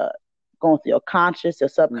uh, going through your conscious, your Hmm.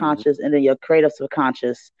 subconscious, and then your creative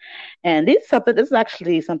subconscious. And this is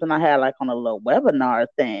actually something I had like on a little webinar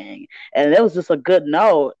thing, and it was just a good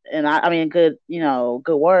note, and I mean good,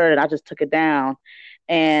 good word, and I just took it down,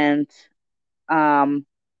 and um,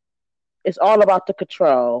 it's all about the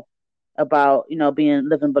control, about being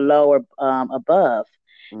living below or above,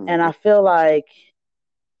 and Hmm. I feel like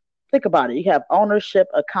think about it. You have ownership,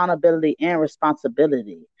 accountability, and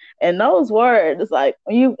responsibility. And those words, like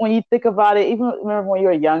when you think about it, even remember when you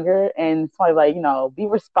were younger and somebody like, be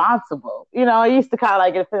responsible. I used to kind of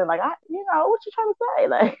like get feeling like, what you trying to say?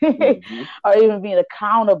 Like, Hmm. or even being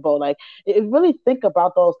accountable. Like, it really think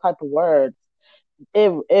about those type of words.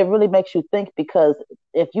 It really makes you think because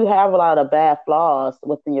if you have a lot of bad flaws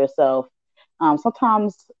within yourself,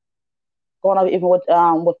 sometimes going on even with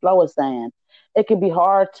what Flo was saying, it can be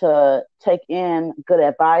hard to take in good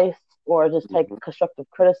advice or just take Hmm. constructive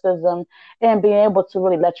criticism and being able to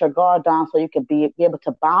really let your guard down so you can be able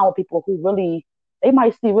to bond with people who really they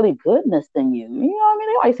might see really goodness in you. You know what I mean?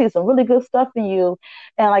 They might see some really good stuff in you.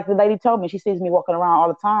 And like the lady told me, she sees me walking around all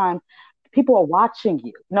the time. People are watching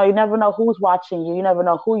you. You never know who's watching you. You never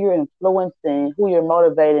know who you're influencing, who you're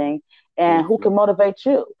motivating, and who Hmm. can motivate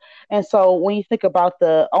you. And so when you think about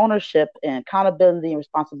the ownership and accountability and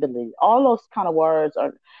responsibility, all those kind of words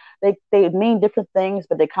are they mean different things,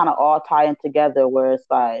 but they kind of all tie in together where it's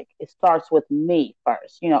like it starts with me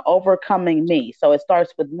first, overcoming me. So it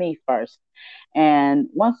starts with me first. And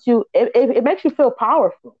once it makes you feel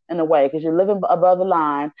powerful in a way because you're living above the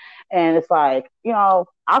line. And it's like, I'll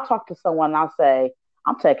talk to someone and I'll say,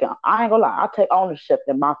 I ain't gonna lie, I'll take ownership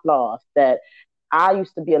in my flaws that I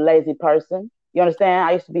used to be a lazy person. You understand?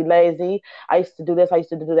 I used to be lazy. I used to do this. I used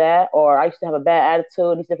to do that. Or I used to have a bad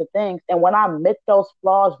attitude, these different things. And when I admit those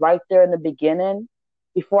flaws right there in the beginning,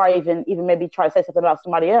 before I even maybe try to say something about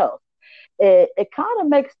somebody else, it kind of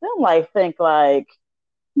makes them like think like,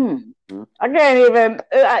 Hmm. I can't even,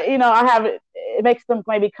 I have it. It makes them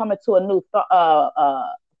maybe come into a new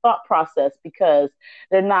thought process because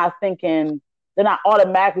they're not thinking, they're not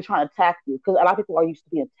automatically trying to attack you because a lot of people are used to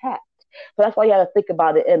being attacked. So that's why you have to think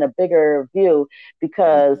about it in a bigger view.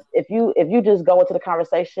 Because if you just go into the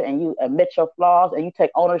conversation and you admit your flaws and you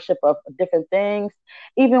take ownership of different things,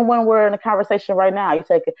 even when we're in a conversation right now, I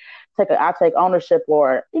take ownership,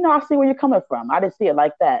 or I see where you're coming from. I didn't see it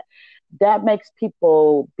like that. That makes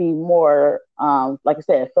people be more, like I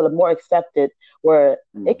said, feel more accepted, where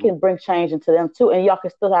it Hmm. can bring change into them too, and y'all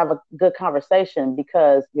can still have a good conversation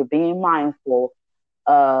because you're being mindful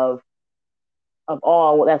of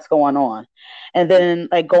all that's going on. And then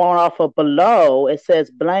like going off of below, it says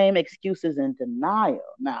blame, excuses, and denial.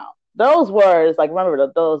 Now, those words, like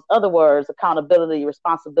remember those other words, accountability,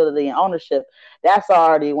 responsibility, and ownership, that's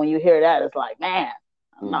already when you hear that, it's like, man,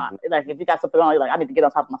 No, Mm-hmm. like if you got something on, you're like, I need to get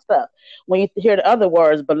on top of my stuff. When you hear the other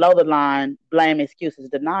words below the line, blame, excuses,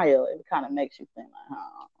 denial, it kind of makes you think like,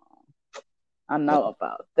 oh, I know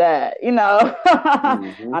about that.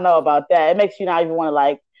 Mm-hmm. I know about that. It makes you not even want to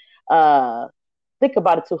like uh think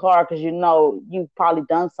about it too hard because you know you've probably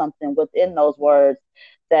done something within those words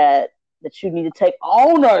that that you need to take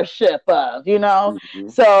ownership of. Mm-hmm.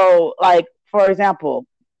 So like for example,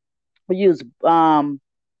 we use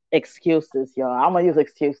excuses, y'all. I'm gonna use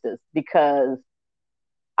excuses because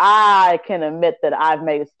I can admit that I've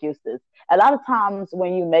made excuses. A lot of times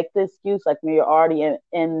when you make the excuse, like when you're already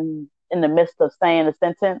in the midst of saying a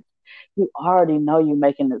sentence, you already know you're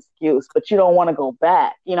making an excuse, but you don't want to go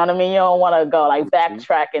back. You know what I mean? You don't want to go like Mm-hmm.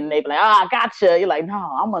 backtrack and they be like, "Ah, I gotcha." You're like, "No,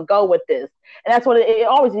 I'm gonna go with this," and that's what it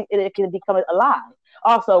always it can become a lie.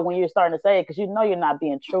 Also, when you're starting to say it, because you know you're not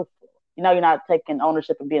being truthful, you know you're not taking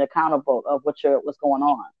ownership and being accountable of what's going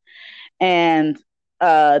on, and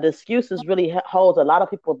the excuses really holds a lot of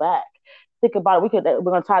people back. Think about it.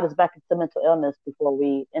 We're gonna tie this back into mental illness before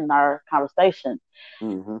we end our conversation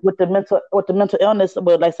Mm-hmm. with the mental illness.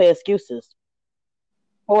 With like say excuses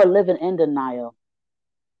or living in denial.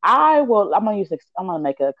 I'm gonna I'm gonna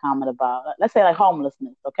make a comment about let's say like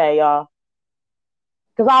homelessness. Okay, y'all,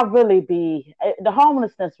 because I really be the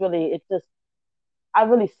homelessness really it just I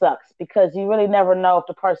really sucks because you really never know if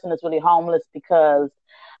the person is really homeless because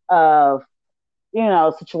of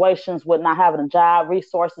situations with not having a job,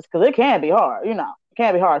 resources, because it can be hard, it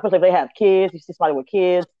can be hard, especially if they have kids. You see somebody with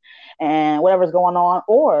kids and whatever's going on,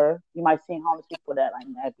 or you might see homeless people that like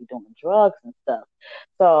might be doing drugs and stuff.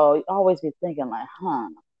 So you always be thinking like,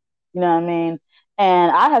 you know what I mean?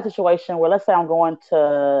 And I had a situation where let's say I'm going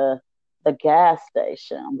to the gas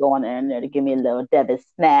station. I'm going in there to give me a little debit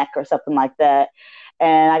snack or something like that.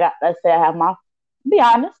 And let's say I have be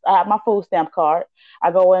honest, I have my food stamp card.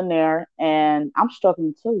 I go in there and I'm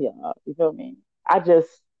struggling too, y'all. You feel me? I just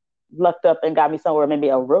lucked up and got me somewhere, maybe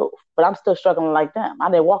a roof, but I'm still struggling like them. I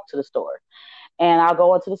didn't walk to the store. And I'll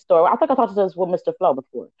go into the store. I think I talked to this with Mr. Flo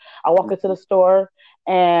before. I walk into Mm-hmm. the store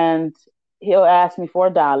and he'll ask me for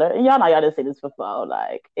 $1. And y'all know y'all didn't see this before.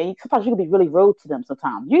 Like, and sometimes you can be really rude to them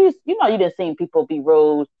sometimes. You didn't see people be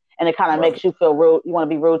rude and it kind of Right. makes you feel rude. You want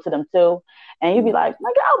to be rude to them too. And you be Mm-hmm. like,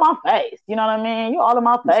 get out of my face. You know what I mean? You're all in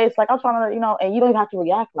my face. Like, I'm trying to, and you don't even have to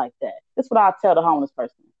react like that. This is what I tell the homeless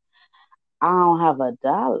person. I don't have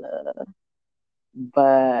 $1,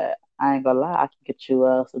 but I ain't gonna lie. I can get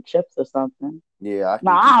you some chips or something. Yeah, I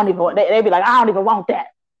No, can I give don't you even. some. They be like, I don't even want that.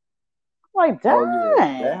 I'm like, Oh yeah,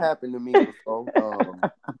 that dang. happened to me before.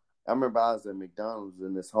 I remember I was at McDonald's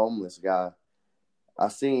and this homeless guy. I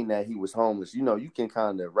seen that he was homeless. You can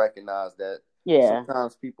kind of recognize that Yeah.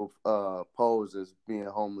 sometimes people pose as being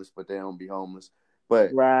homeless, but they don't be homeless.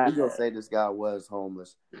 But Right. we gonna say this guy was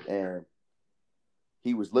homeless, and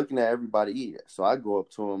he was looking at everybody eat. So I go up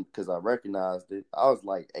to him because I recognized it. I was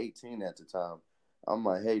like 18 at the time. I'm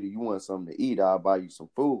like, hey, do you want something to eat? I'll buy you some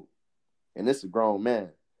food. And this is a grown man.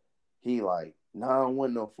 He like, no, I don't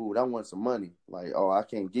want no food. I want some money. Like, oh, I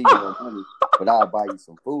can't give you no money, but I'll buy you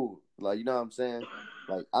some food. Like, you know what I'm saying?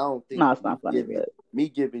 Like, I don't think No, it's not funny, but me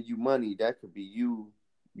giving you money, that could be you.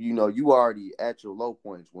 You already at your low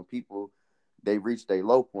points. When people they reach their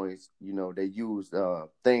low points, they use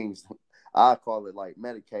things. I call it like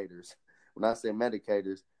medicators. When I say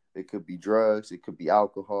medicators, it could be drugs, it could be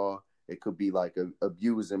alcohol, it could be like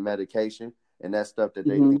abusing medication, and that's stuff that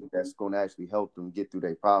they hmm think that's going to actually help them get through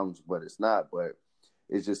their problems, but it's not. But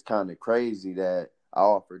it's just kind of crazy that I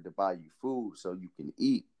offered to buy you food so you can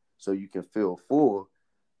eat, so you can feel full,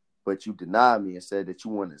 but you denied me and said that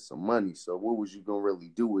you wanted some money. So what was you gonna really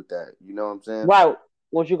do with that? You know what I'm saying? right.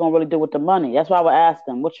 What you gonna really do with the money? That's why I would ask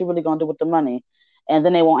them, what you really gonna do with the money? And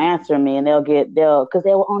then they won't answer me, and because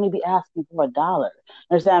they will only be asking for $1.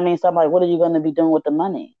 Understand what I mean? So I'm like, what are you gonna be doing with the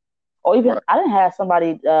money? Or even Right. I didn't have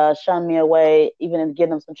somebody shun me away, even to give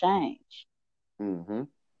them some change. Mm-hmm.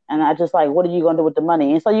 And I just like, what are you going to do with the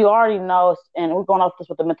money? And so you already know, and we're going off this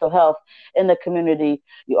with the mental health in the community.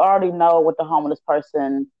 You already know what the homeless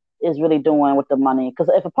person is really doing with the money.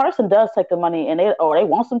 Because if a person does take the money and they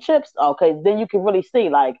want some chips, okay, then you can really see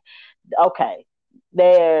like, okay,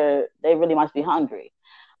 they really must be hungry.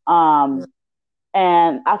 Right. Um,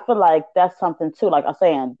 and I feel like that's something too. Like I'm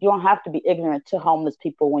saying, you don't have to be ignorant to homeless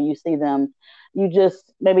people when you see them. You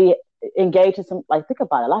just maybe engage in some, like, think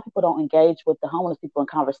about it. A lot of people don't engage with the homeless people in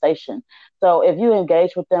conversation. So if you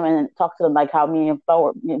engage with them and talk to them like how me and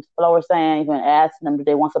Flo were saying, even asking them if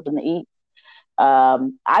they want something to eat.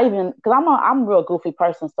 I even because I'm a real goofy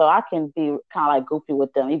person, so I can be kind of like goofy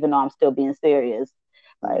with them, even though I'm still being serious.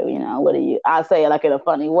 Like, Mm-hmm. what do you? I say it like in a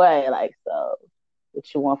funny way, like, so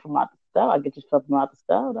what you want from my stove. I get you something out the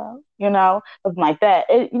stove, though. Something like that.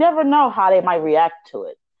 You never know how they might react to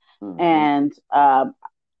it. Mm-hmm. And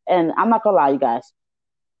I'm not gonna lie, you guys,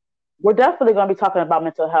 we're definitely gonna be talking about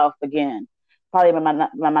mental health again, probably in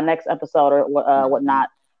my next episode or Mm-hmm. whatnot.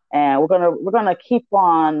 And we're gonna keep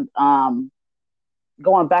on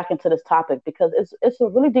going back into this topic because it's a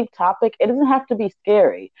really deep topic. It doesn't have to be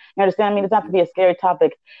scary. You understand me? It doesn't have to be a scary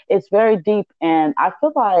topic. It's very deep, and I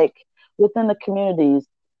feel like within the communities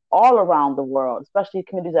all around the world, especially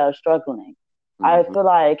communities that are struggling, I Mm-hmm. feel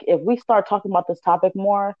like if we start talking about this topic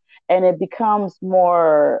more and it becomes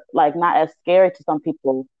more like not as scary to some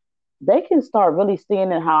people, they can start really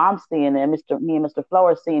seeing it how I'm seeing it. Me and Mr. Flo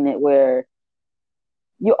are seeing it where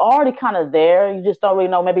you're already kind of there. You just don't really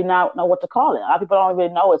know, maybe not know what to call it. A lot of people don't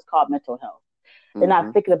really know it's called mental health. They're not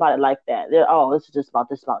Mm-hmm. thinking about it like that. This is just about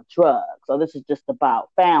drugs, or this is just about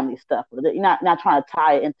family stuff. You're not trying to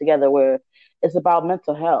tie it in together where it's about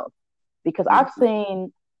mental health. Because Mm-hmm.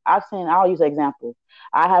 I'll use an example.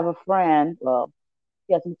 I have a friend, well,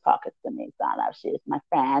 he hasn't talking to me, so I don't know if she is my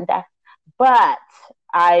friend. But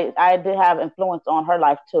I did have influence on her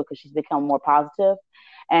life too, because she's become more positive.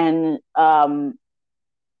 And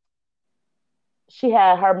she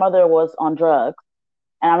had her mother was on drugs,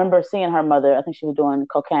 and I remember seeing her mother. I think she was doing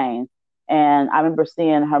cocaine, and I remember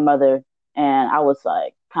seeing her mother, and I was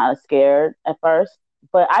like kind of scared at first,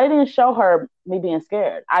 but I didn't show her me being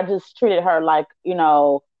scared. I just treated her like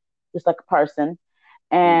just like a person,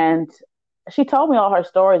 Mm-hmm. and she told me all her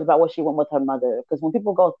stories about what she went with her mother. Because when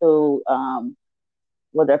people go through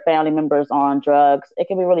with their family members on drugs, it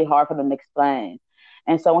can be really hard for them to explain.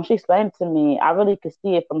 And so when she explained it to me, I really could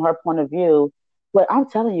see it from her point of view. But I'm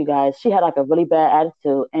telling you guys, she had like a really bad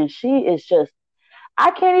attitude, and she is just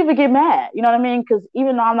I can't even get mad. You know what I mean? Because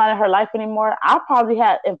even though I'm not in her life anymore, I probably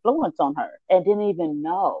had influence on her and didn't even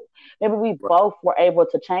know. Maybe we Right. both were able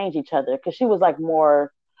to change each other because she was like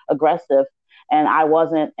more aggressive and I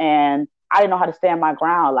wasn't. And I didn't know how to stand my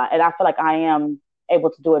ground. And I feel like I am able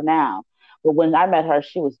to do it now. But when I met her,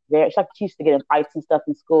 she used to get in fights and stuff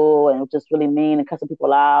in school and was just really mean and cussing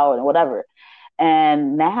people out and whatever.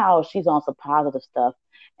 And now she's on some positive stuff.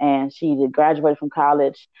 And she graduated from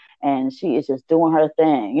college and she is just doing her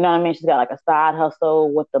thing. You know what I mean? She's got like a side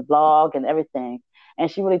hustle with the blog and everything. And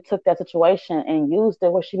she really took that situation and used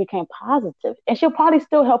it where she became positive. And she'll probably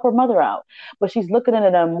still help her mother out, but she's looking at it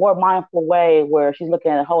in a more mindful way where she's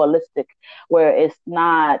looking at it holistic, where it's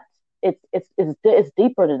not it's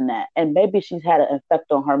deeper than that. And maybe she's had an effect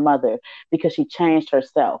on her mother because she changed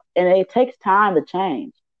herself. And it takes time to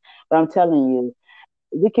change. But I'm telling you,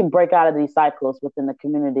 we can break out of these cycles within the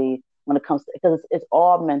community when it comes to because it's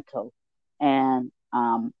all mental. And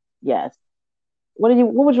yes, what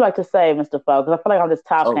would you like to say, Mr. Fogg? Because I feel like I'm just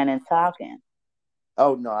Oh, talking and talking.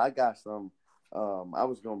 oh no, I got some. I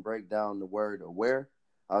was gonna break down the word aware.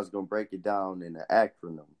 I was gonna break it down in an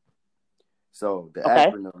acronym. So the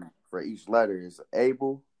Okay. acronym for each letter is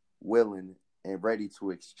able, willing, and ready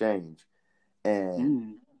to exchange. And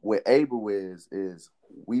Mm. what able is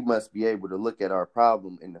we must be able to look at our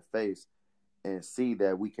problem in the face and see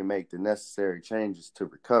that we can make the necessary changes to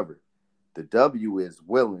recover. The W is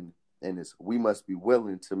willing, and it's we must be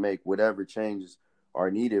willing to make whatever changes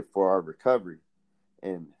are needed for our recovery.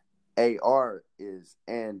 And AR is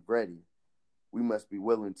and ready. We must be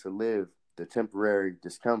willing to live the temporary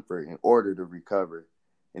discomfort in order to recover.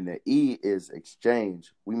 And the E is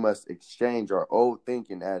exchange. We must exchange our old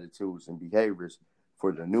thinking attitudes and behaviors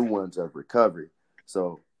for the new ones of recovery.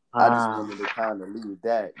 So I just Wow. wanted to kind of leave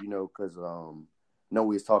that, because know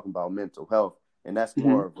we was talking about mental health, and that's Hmm.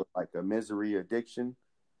 more of like a misery addiction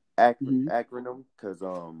Hmm. acronym, because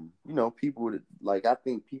people like I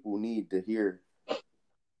think people need to hear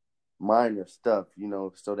minor stuff,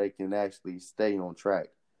 so they can actually stay on track.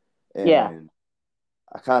 Yeah. And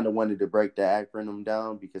I kind of wanted to break the acronym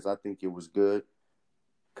down because I think it was good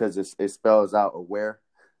because it spells out aware.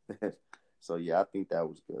 So yeah, I think that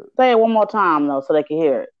was good. Say it one more time though, so they can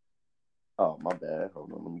hear it. Oh, my bad.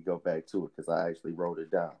 Hold on, let me go back to it because I actually wrote it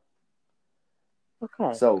down.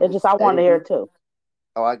 Okay. So It's just it's I wanted to hear able. it too.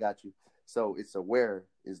 Oh, I got you. So it's aware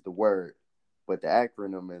is the word, but the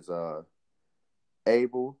acronym is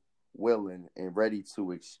able, willing, and ready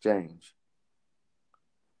to exchange.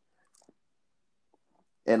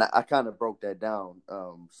 And I kind of broke that down.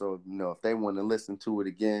 So if they want to listen to it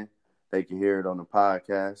again, they can hear it on the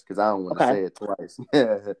podcast because I don't want to Okay. say it twice.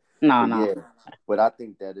 No, But no. yeah, but I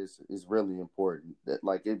think that is really important. That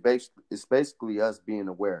like it's basically us being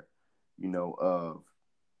aware, of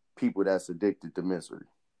people that's addicted to misery.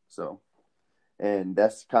 So, and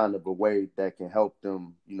that's kind of a way that can help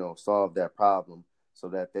them, solve that problem so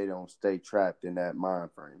that they don't stay trapped in that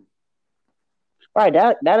mind frame. Right.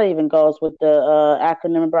 That even goes with the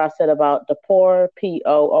acronym. Remember I said about the poor,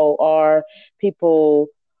 POOR, people.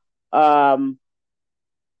 Um,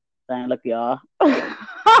 dang, look, y'all. I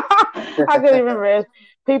couldn't even remember it.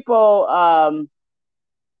 People.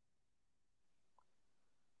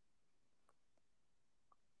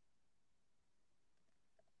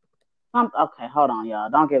 Okay. Hold on, y'all.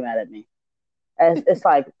 Don't get mad at me. It's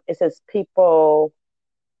like it says people.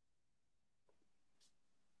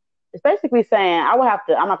 It's basically saying I would have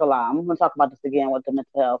to. I'm not gonna lie. I'm gonna talk about this again with the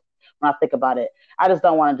mental health when I think about it. I just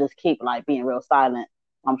don't want to just keep like being real silent.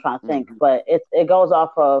 I'm trying to think, Mm-hmm. but it goes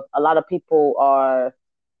off of a lot of people are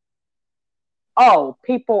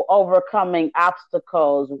people overcoming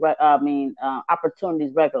obstacles.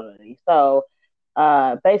 Opportunities regularly. So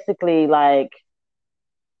basically, like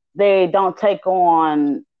they don't take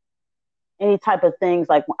on any type of things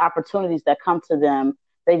like opportunities that come to them,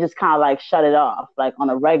 they just kind of like shut it off like on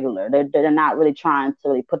a regular. They're not really trying to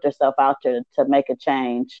really put themselves out there to make a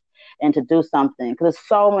change and to do something because there's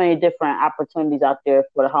so many different opportunities out there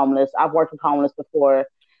for the homeless. I've worked with homeless before,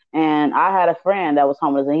 and I had a friend that was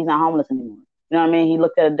homeless and he's not homeless anymore. You know what I mean? He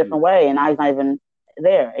looked at it a different way, and now he's not even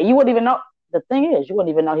there. And you wouldn't even know. The thing is, you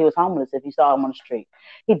wouldn't even know he was homeless if you saw him on the street.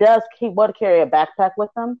 He would carry a backpack with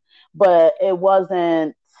him, but it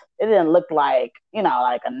didn't look like,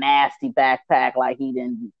 like a nasty backpack, like he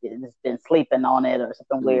didn't just been sleeping on it or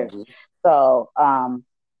something weird. Mm-hmm. So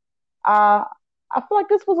I I feel like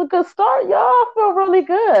this was a good start, y'all. I feel really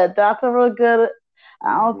good. I feel really good.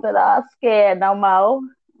 I don't Mm-hmm. feel scared no more.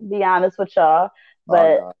 Be honest with y'all, Oh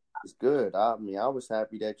but no, it's good. I mean, I was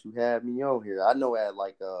happy that you had me on here. I know at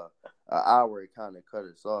like an hour it kind of cut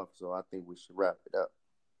us off, so I think we should wrap it up.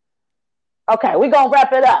 okay, we're gonna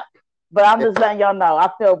wrap it up. But I'm just letting y'all know I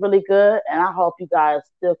feel really good, and I hope you guys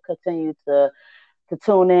still continue to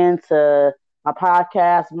tune in to my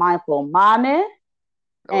podcast, Mindful Money.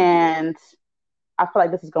 Oh yeah. And I feel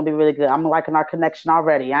like this is gonna be really good. I'm liking our connection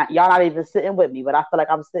already. Y'all not even sitting with me, but I feel like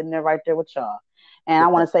I'm sitting there right there with y'all. And I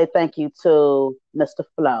want to say thank you to Mr.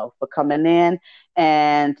 Flo for coming in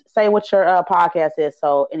and say what your podcast is,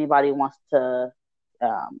 so anybody wants to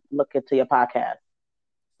look into your podcast.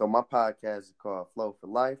 So my podcast is called Flow for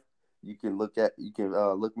Life. You can look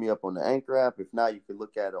me up on the Anchor app. If not, you can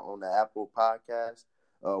look at it on the Apple Podcast.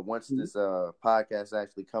 Once Mm-hmm. this podcast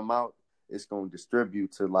actually come out, it's going to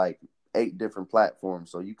distribute to like 8 different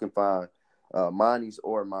platforms, so you can find Monty's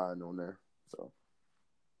or mine on there. So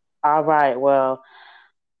All right. Well,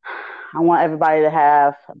 I want everybody to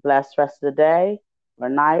have a blessed rest of the day or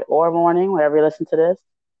night or morning, whenever you listen to this.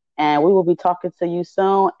 And we will be talking to you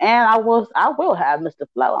soon. And I will have Mr.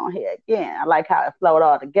 Flow on here again. I like how it flowed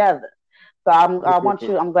all together. So I want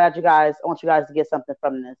you guys to get something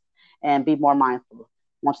from this and be more mindful.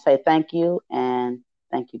 I want to say thank you and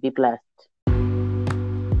thank you. Be blessed.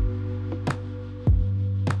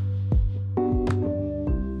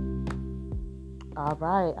 All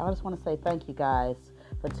right. I just want to say thank you guys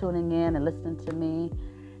for tuning in and listening to me.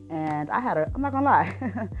 And I'm not gonna lie,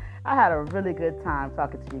 I had a really good time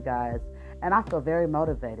talking to you guys. And I feel very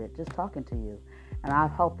motivated just talking to you. And I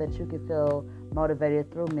hope that you can feel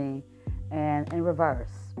motivated through me and in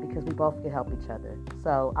reverse because we both can help each other.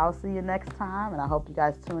 So I'll see you next time. And I hope you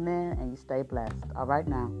guys tune in and you stay blessed. All right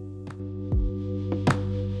now.